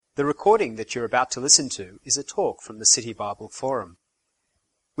The recording that you're about to listen to is a talk from the City Bible Forum.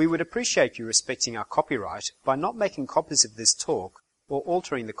 We would appreciate you respecting our copyright by not making copies of this talk or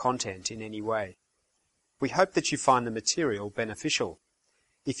altering the content in any way. We hope that you find the material beneficial.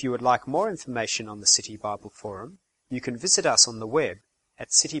 If you would like more information on the City Bible Forum, you can visit us on the web at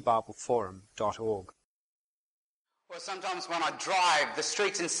citybibleforum.org. Well, sometimes when I drive, the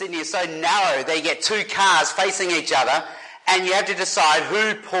streets in Sydney are so narrow they get two cars facing each other and you have to decide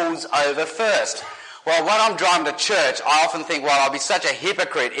who pulls over first. Well, when I'm driving to church, I often think, well, I'll be such a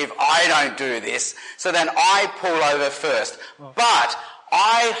hypocrite if I don't do this, so then I pull over first. But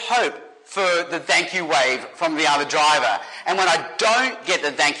I hope for the thank you wave from the other driver. And when I don't get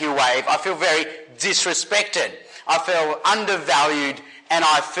the thank you wave, I feel very disrespected. I feel undervalued and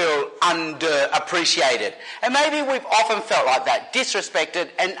I feel underappreciated. And maybe we've often felt like that, disrespected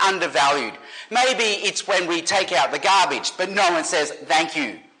and undervalued. Maybe it's when we take out the garbage, but no one says thank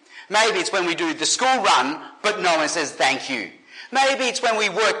you. Maybe it's when we do the school run, but no one says thank you. Maybe it's when we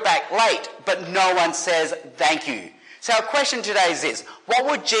work back late, but no one says thank you. So our question today is this: what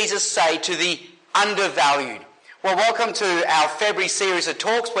would Jesus say to the undervalued? Well, welcome to our February series of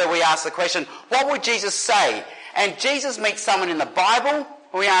talks where we ask the question, what would Jesus say? And Jesus meets someone in the Bible,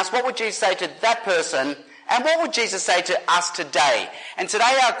 and we ask, what would Jesus say to that person? And what would Jesus say to us today? And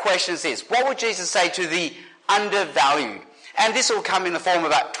today our question is this: what would Jesus say to the undervalued? And this will come in the form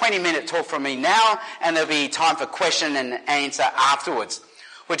of a 20-minute talk from me now, and there'll be time for question and answer afterwards.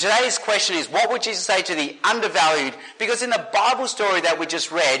 Well, today's question is, what would Jesus say to the undervalued? Because in the Bible story that we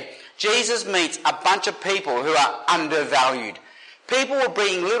just read, Jesus meets a bunch of people who are undervalued. People were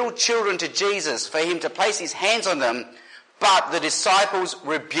bringing little children to Jesus for him to place his hands on them, but the disciples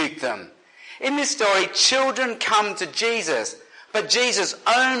rebuked them. In this story, children come to Jesus, but Jesus'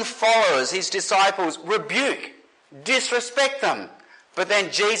 own followers, his disciples, rebuke, disrespect them. But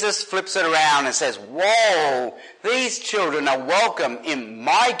then Jesus flips it around and says, whoa, these children are welcome in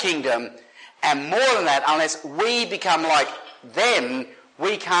my kingdom, and more than that, unless we become like them,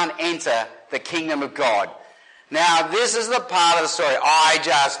 we can't enter the kingdom of God. Now, this is the part of the story I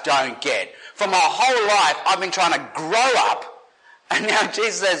just don't get. For my whole life, I've been trying to grow up, and now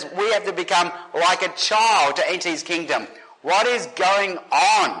Jesus says we have to become like a child to enter his kingdom. What is going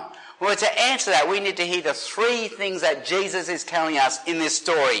on? Well, to answer that, we need to hear the three things that Jesus is telling us in this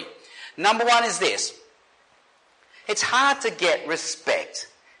story. Number one is this: it's hard to get respect.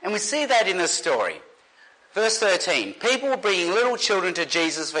 And we see that in the story. Verse 13, people were bringing little children to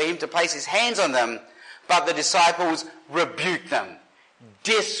Jesus for him to place his hands on them, but the disciples rebuked them,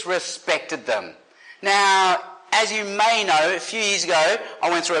 disrespected them. Now, as you may know, a few years ago, I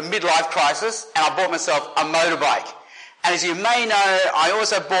went through a midlife crisis and I bought myself a motorbike. And as you may know, I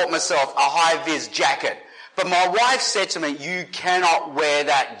also bought myself a high-vis jacket. But my wife said to me, you cannot wear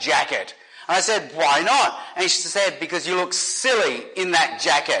that jacket. And I said, why not? And she said, because you look silly in that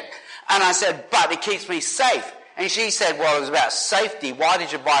jacket. And I said, but it keeps me safe. And she said, well, it was about safety. Why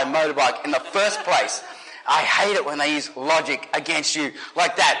did you buy a motorbike in the first place? I hate it when they use logic against you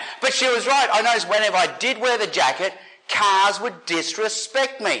like that. But she was right. I noticed whenever I did wear the jacket, cars would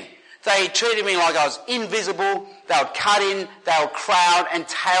disrespect me. They treated me like I was invisible. They would cut in, they would crowd and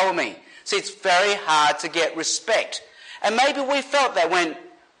tail me. So it's very hard to get respect. And maybe we felt that when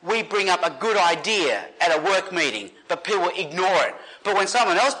we bring up a good idea at a work meeting, but people ignore it. But when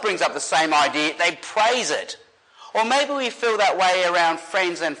someone else brings up the same idea, they praise it. Or maybe we feel that way around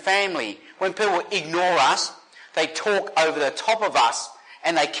friends and family. When people ignore us, they talk over the top of us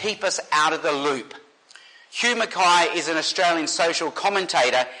and they keep us out of the loop. Hugh Mackay is an Australian social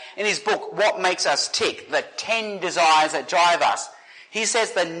commentator. In his book, What Makes Us Tick, the 10 desires that drive us, he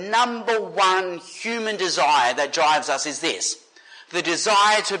says the number one human desire that drives us is this: the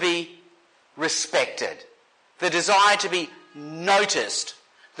desire to be respected, the desire to be noticed,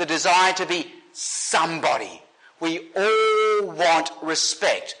 the desire to be somebody. We all want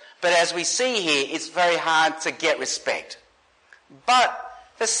respect. But as we see here, it's very hard to get respect. But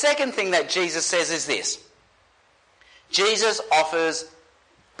the second thing that Jesus says is this: Jesus offers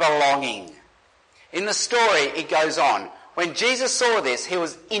belonging. In the story, it goes on. When Jesus saw this, he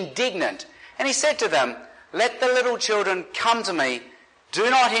was indignant, and he said to them, let the little children come to me. Do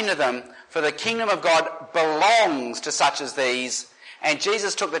not hinder them, for the kingdom of God belongs to such as these. And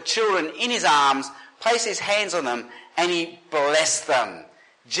Jesus took the children in his arms, placed his hands on them, and he blessed them.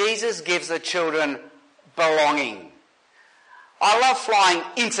 Jesus gives the children belonging. I love flying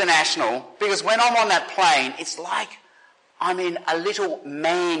international because when I'm on that plane, it's like I'm in a little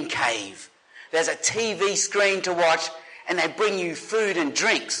man cave. There's a TV screen to watch and they bring you food and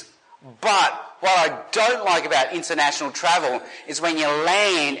drinks. But What I don't like about international travel is when you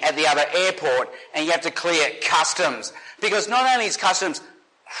land at the other airport and you have to clear customs. Because not only is customs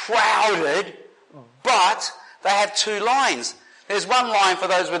crowded, but they have two lines. There's one line for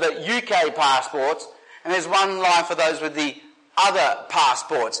those with the UK passports, and there's one line for those with the other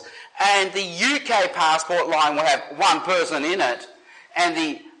passports. And the UK passport line will have one person in it, and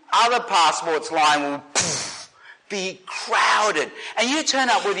the other passports line will be crowded. And you turn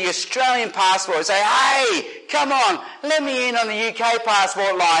up with the Australian passport and say, hey, come on, let me in on the UK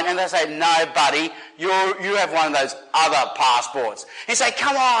passport line. And they say, no, buddy, you have one of those other passports. And you say,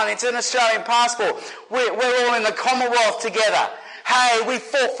 come on, it's an Australian passport. We're all in the Commonwealth together. Hey, we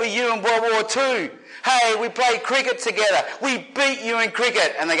fought for you in World War II. Hey, we played cricket together. We beat you in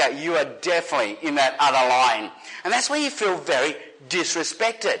cricket. And they go, you are definitely in that other line. And that's where you feel very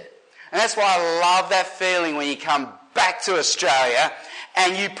disrespected. And that's why I love that feeling when you come back to Australia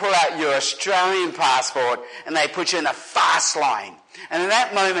and you pull out your Australian passport and they put you in the fast lane. And in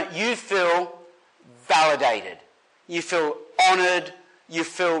that moment you feel validated. You feel honoured. You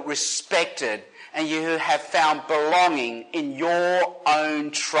feel respected. And you have found belonging in your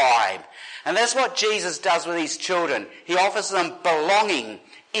own tribe. And that's what Jesus does with his children. He offers them belonging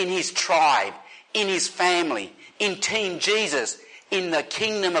in his tribe, in his family, in Team Jesus, in the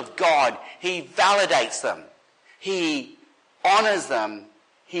kingdom of God. He validates them. He honours them.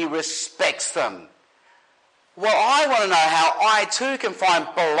 He respects them. Well, I want to know how I too can find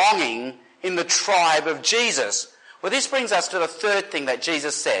belonging in the tribe of Jesus. Well, this brings us to the third thing that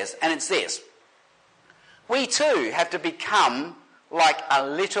Jesus says, and it's this. We too have to become like a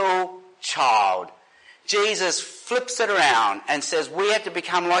little child. Jesus flips it around and says we have to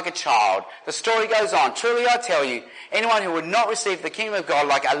become like a child. The story goes on. Truly I tell you, anyone who would not receive the kingdom of God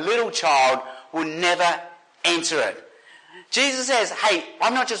like a little child will never enter it. Jesus says, hey,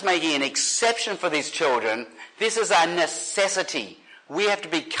 I'm not just making an exception for these children. This is a necessity. We have to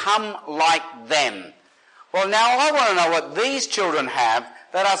become like them. Well, now I want to know what these children have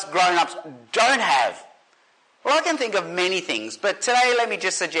that us grown-ups don't have. Well, I can think of many things, but today let me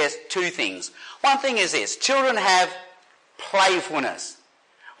just suggest two things. One thing is this. Children have playfulness.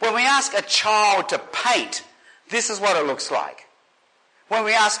 When we ask a child to paint, this is what it looks like. When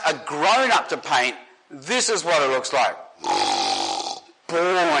we ask a grown-up to paint, this is what it looks like.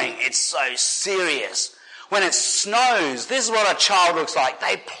 Boring. It's so serious. When it snows, this is what a child looks like.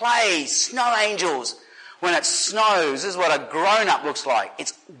 They play snow angels. When it snows, this is what a grown-up looks like.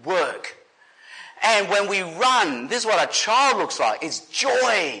 It's work. And when we run, this is what a child looks like. It's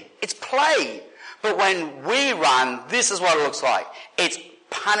joy. It's play. But when we run, this is what it looks like. It's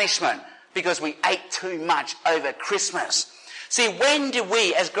punishment because we ate too much over Christmas. See, when did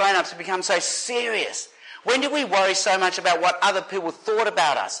we as grown-ups become so serious? When did we worry so much about what other people thought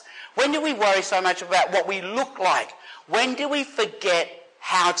about us? When did we worry so much about what we look like? When did we forget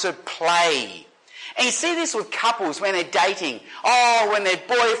how to play? And you see this with couples when they're dating. Oh, when they're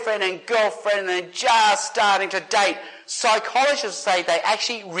boyfriend and girlfriend and they're just starting to date. Psychologists say they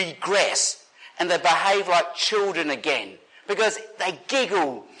actually regress and they behave like children again. Because they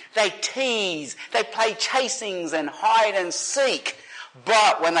giggle, they tease, they play chasings and hide and seek.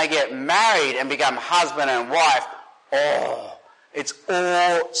 But when they get married and become husband and wife, oh, it's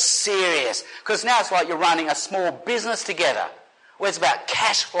all serious. Because now it's like you're running a small business together where it's about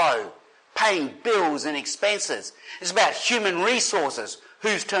cash flow, paying bills and expenses. It's about human resources,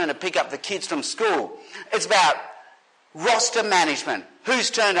 whose turn to pick up the kids from school. It's about roster management, whose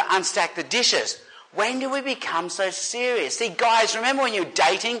turn to unstack the dishes. When do we become so serious? See, guys, remember when you were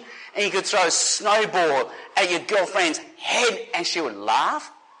dating and you could throw a snowball at your girlfriend's head and she would laugh?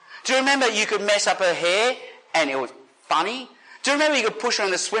 Do you remember you could mess up her hair and it was funny? Do you remember you could push her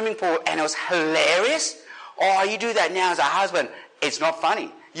in the swimming pool and it was hilarious? Oh, you do that now as a husband. It's not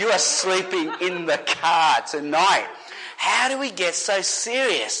funny. You are sleeping in the car tonight. How do we get so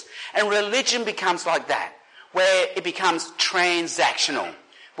serious? And religion becomes like that, where it becomes transactional,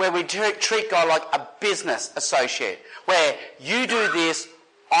 where we treat God like a business associate, where you do this,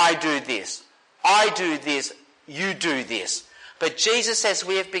 I do this. I do this, you do this. But Jesus says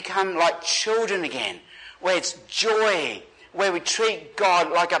we have become like children again, where it's joy, where we treat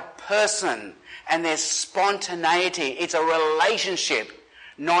God like a person, and there's spontaneity. It's a relationship,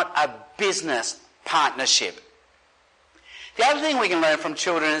 not a business partnership. The other thing we can learn from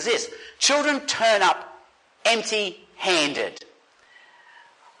children is this. Children turn up empty-handed.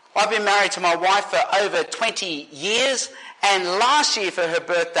 I've been married to my wife for over 20 years, and last year for her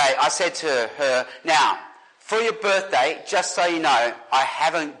birthday, I said to her, now, for your birthday, just so you know, I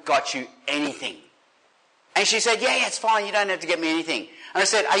haven't got you anything. And she said, yeah, it's fine, you don't have to get me anything. And I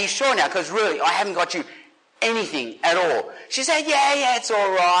said, are you sure now? Because really, I haven't got you anything at all. She said, yeah, it's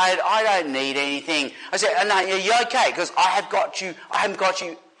all right. I don't need anything. I said, no, are you okay? Because I haven't got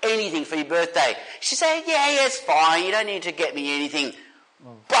you anything for your birthday. She said, yeah, it's fine. You don't need to get me anything.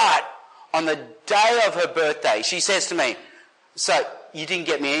 But on the day of her birthday, she says to me, so you didn't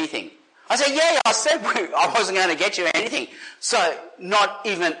get me anything? I said, yeah, I said I wasn't going to get you anything. So not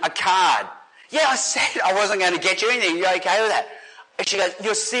even a card. Yeah, I said I wasn't going to get you anything. You okay with that? And she goes,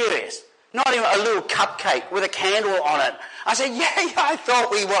 you're serious? Not even a little cupcake with a candle on it. I said, yeah, I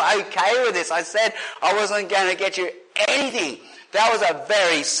thought we were okay with this. I said I wasn't going to get you anything. That was a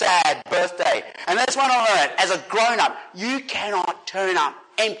very sad birthday. And that's what I learned. As a grown-up, you cannot turn up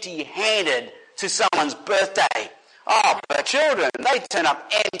empty-handed to someone's birthday. Oh, but children, they turn up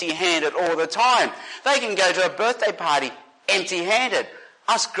empty-handed all the time. They can go to a birthday party empty-handed.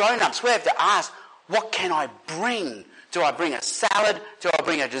 Us grown-ups, we have to ask, what can I bring? Do I bring a salad? Do I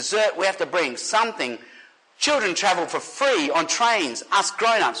bring a dessert? We have to bring something. Children travel for free on trains. Us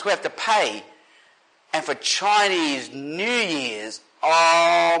grown-ups, we have to pay. And for Chinese New Year's,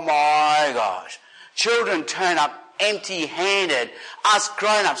 oh my gosh, children turn up empty-handed. Us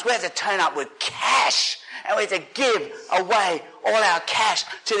grown-ups, we have to turn up with cash. And we have to give away all our cash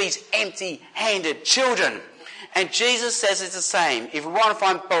to these empty-handed children. And Jesus says it's the same. If we want to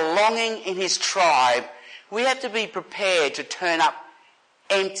find belonging in his tribe, we have to be prepared to turn up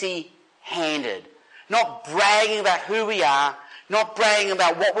empty-handed. Not bragging about who we are, not bragging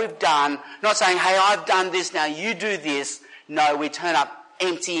about what we've done, not saying, hey, I've done this, now you do this. No, we turn up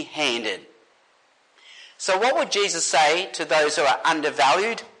empty-handed. So what would Jesus say to those who are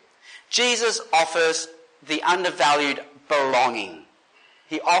undervalued? Jesus offers the undervalued belonging.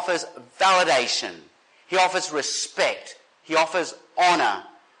 He offers validation. He offers respect. He offers honour.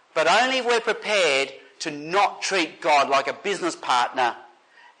 But only if we're prepared to not treat God like a business partner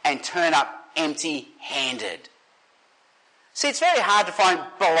and turn up empty-handed. See, it's very hard to find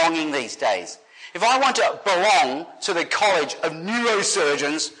belonging these days. If I want to belong to the College of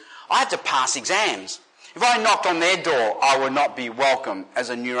Neurosurgeons, I have to pass exams. If I knocked on their door, I would not be welcome as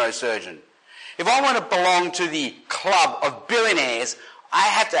a neurosurgeon. If I want to belong to the Club of Billionaires, I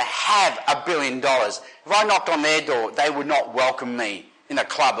have to have $1 billion. If I knocked on their door, they would not welcome me in the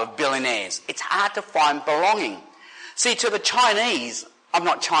Club of Billionaires. It's hard to find belonging. See, to the Chinese, I'm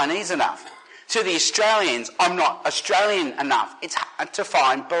not Chinese enough. To the Australians, I'm not Australian enough. It's hard to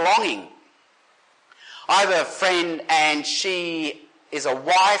find belonging. I have a friend and she is a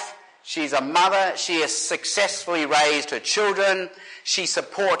wife, she's a mother, she has successfully raised her children, she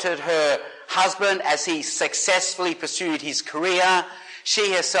supported her husband as he successfully pursued his career.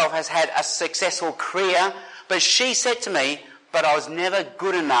 She herself has had a successful career, but she said to me, but I was never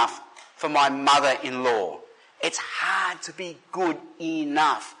good enough for my mother-in-law. It's hard to be good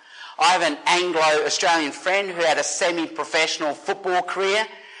enough. I have an Anglo-Australian friend who had a semi-professional football career,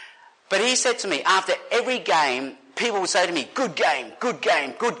 but he said to me, after every game, people would say to me, good game, good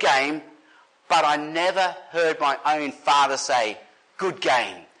game, good game, but I never heard my own father say, good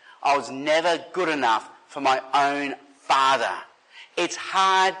game. I was never good enough for my own father. It's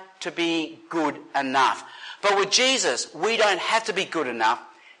hard to be good enough. But with Jesus, we don't have to be good enough.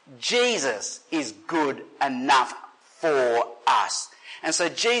 Jesus is good enough for us. And so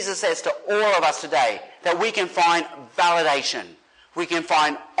Jesus says to all of us today that we can find validation, we can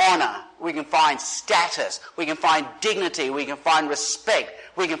find honour, we can find status, we can find dignity, we can find respect,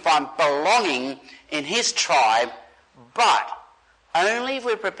 we can find belonging in his tribe, but only if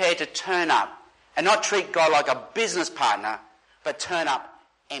we're prepared to turn up and not treat God like a business partner, but turn up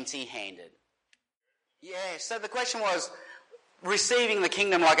empty-handed. Yeah, so the question was, receiving the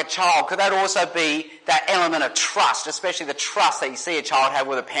kingdom like a child, could that also be that element of trust, especially the trust that you see a child have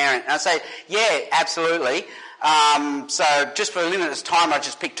with a parent? And I say, yeah, absolutely. So just for a limited time, I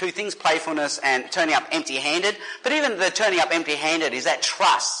just picked two things, playfulness and turning up empty-handed. But even the turning up empty-handed is that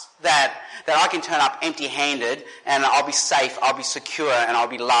trust that I can turn up empty-handed and I'll be safe, I'll be secure, and I'll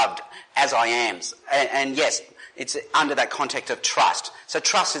be loved as I am. And yes, it's under that context of trust. So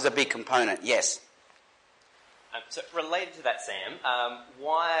trust is a big component, yes. So related to that, Sam,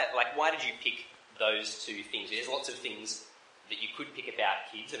 why did you pick those two things? There's lots of things that you could pick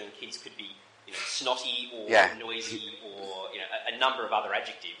about kids. I mean, kids could be, snotty or noisy or a number of other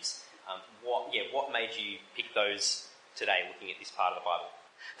adjectives. What made you pick those today, looking at this part of the Bible?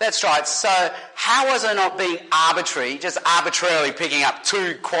 That's right. So how was I not being arbitrary, just arbitrarily picking up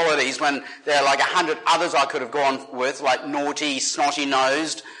two qualities when there are like 100 others I could have gone with, like naughty,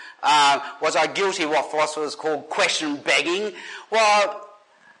 snotty-nosed? Was I guilty of what philosophers call question begging? Well,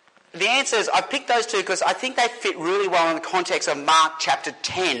 The answer is I picked those two because I think they fit really well in the context of Mark chapter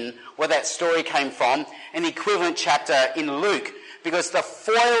 10, where that story came from, and the equivalent chapter in Luke. Because the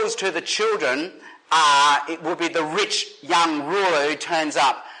foils to the children it will be the rich young ruler who turns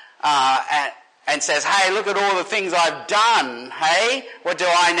up and says, hey, look at all the things I've done. Hey, what do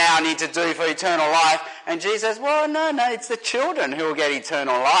I now need to do for eternal life? And Jesus says, well, no, it's the children who will get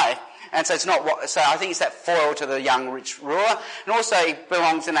eternal life. And so it's not what, so I think it's that foil to the young rich ruler. And also it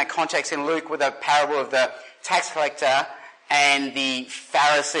belongs in that context in Luke with the parable of the tax collector and the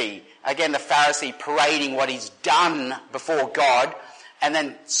Pharisee. Again, the Pharisee parading what he's done before God. And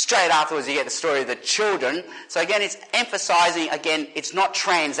then straight afterwards you get the story of the children. So again, it's emphasising, again, it's not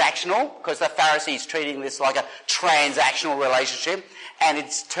transactional, because the Pharisee is treating this like a transactional relationship, and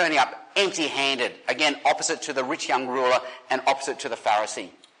it's turning up empty-handed. Again, opposite to the rich young ruler and opposite to the Pharisee.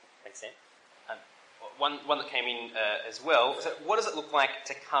 Thanks, Sam. One that came in as well. So what does it look like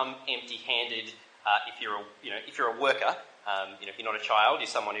to come empty-handed if you're a worker? If you're not a child, you're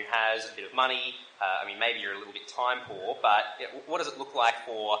someone who has a bit of money. Maybe you're a little bit time poor, but what does it look like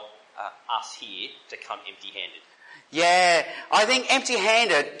for us here to come empty-handed? Yeah, I think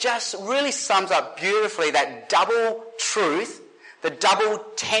empty-handed just really sums up beautifully that double truth, the double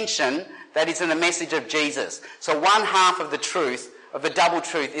tension that is in the message of Jesus. So one half of the truth, of the double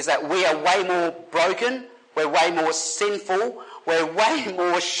truth, is that we are way more broken, we're way more sinful, we're way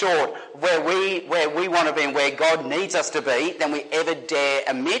more short where we want to be and where God needs us to be than we ever dare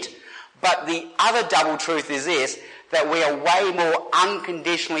admit. But the other double truth is this, that we are way more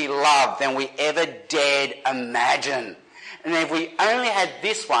unconditionally loved than we ever dared imagine. And if we only had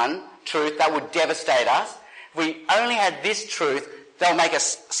this one truth, that would devastate us. If we only had this truth, they'll make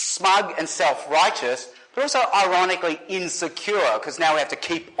us smug and self-righteous, but also ironically insecure, because now we have to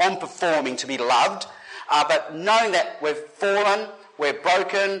keep on performing to be loved. But knowing that we've fallen, we're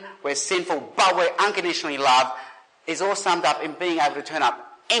broken, we're sinful, but we're unconditionally loved, is all summed up in being able to turn up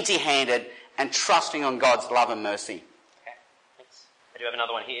empty-handed and trusting on God's love and mercy. Okay, thanks. I do have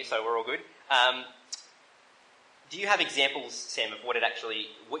another one here, so we're all good. Do you have examples, Sam, of what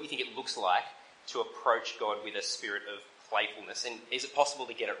you think it looks like to approach God with a spirit of playfulness? And is it possible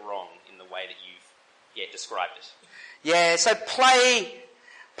to get it wrong in the way that you've described it? Yeah, so play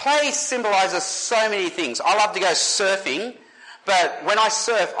symbolises so many things. I love to go surfing, but when I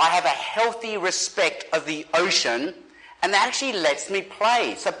surf, I have a healthy respect of the ocean, and that actually lets me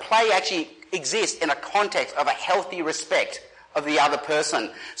play. So play actually exists in a context of a healthy respect of the other person.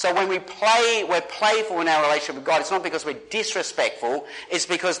 So when we play, we're playful in our relationship with God. It's not because we're disrespectful, it's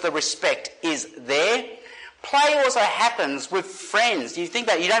because the respect is there. Play also happens with friends. You think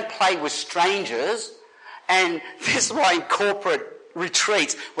that you don't play with strangers, and this is why in corporate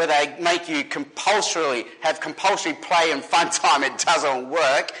retreats where they make you have compulsory play and fun time, it doesn't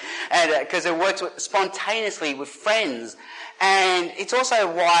work, and because it works spontaneously with friends. And it's also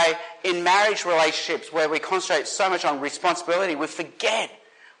why in marriage relationships where we concentrate so much on responsibility, we forget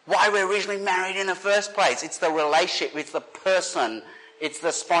why we're originally married in the first place. It's the relationship, it's the person, it's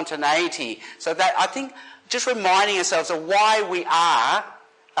the spontaneity. So that, I think, just reminding ourselves of why we are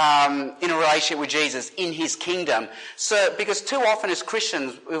in a relationship with Jesus, in his kingdom. So, because too often as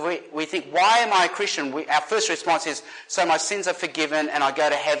Christians, we think, why am I a Christian? Our first response is, so my sins are forgiven and I go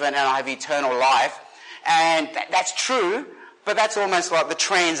to heaven and I have eternal life. And that's true, but that's almost like the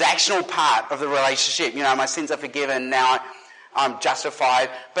transactional part of the relationship. My sins are forgiven, now I'm justified.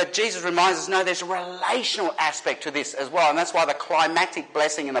 But Jesus reminds us, no, there's a relational aspect to this as well. And that's why the climactic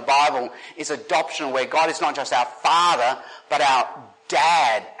blessing in the Bible is adoption, where God is not just our Father, but our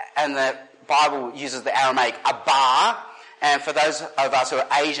Dad. And the Bible uses the Aramaic Abba. And for those of us who are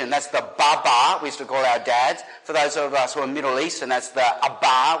Asian, that's the Baba we used to call our dads. For those of us who are Middle Eastern, that's the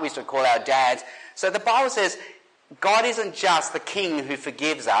Abba we used to call our dads. So the Bible says God isn't just the king who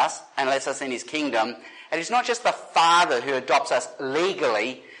forgives us and lets us in his kingdom. And he's not just the father who adopts us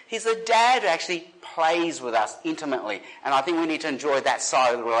legally. He's the dad who actually plays with us intimately. And I think we need to enjoy that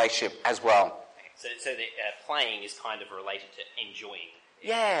side of the relationship as well. So the playing is kind of related to enjoying.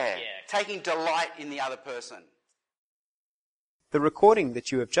 Yeah, taking delight in the other person. The recording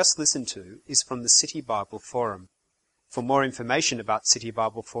that you have just listened to is from the City Bible Forum. For more information about City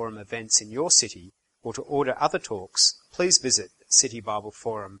Bible Forum events in your city, or to order other talks, please visit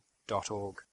citybibleforum.org.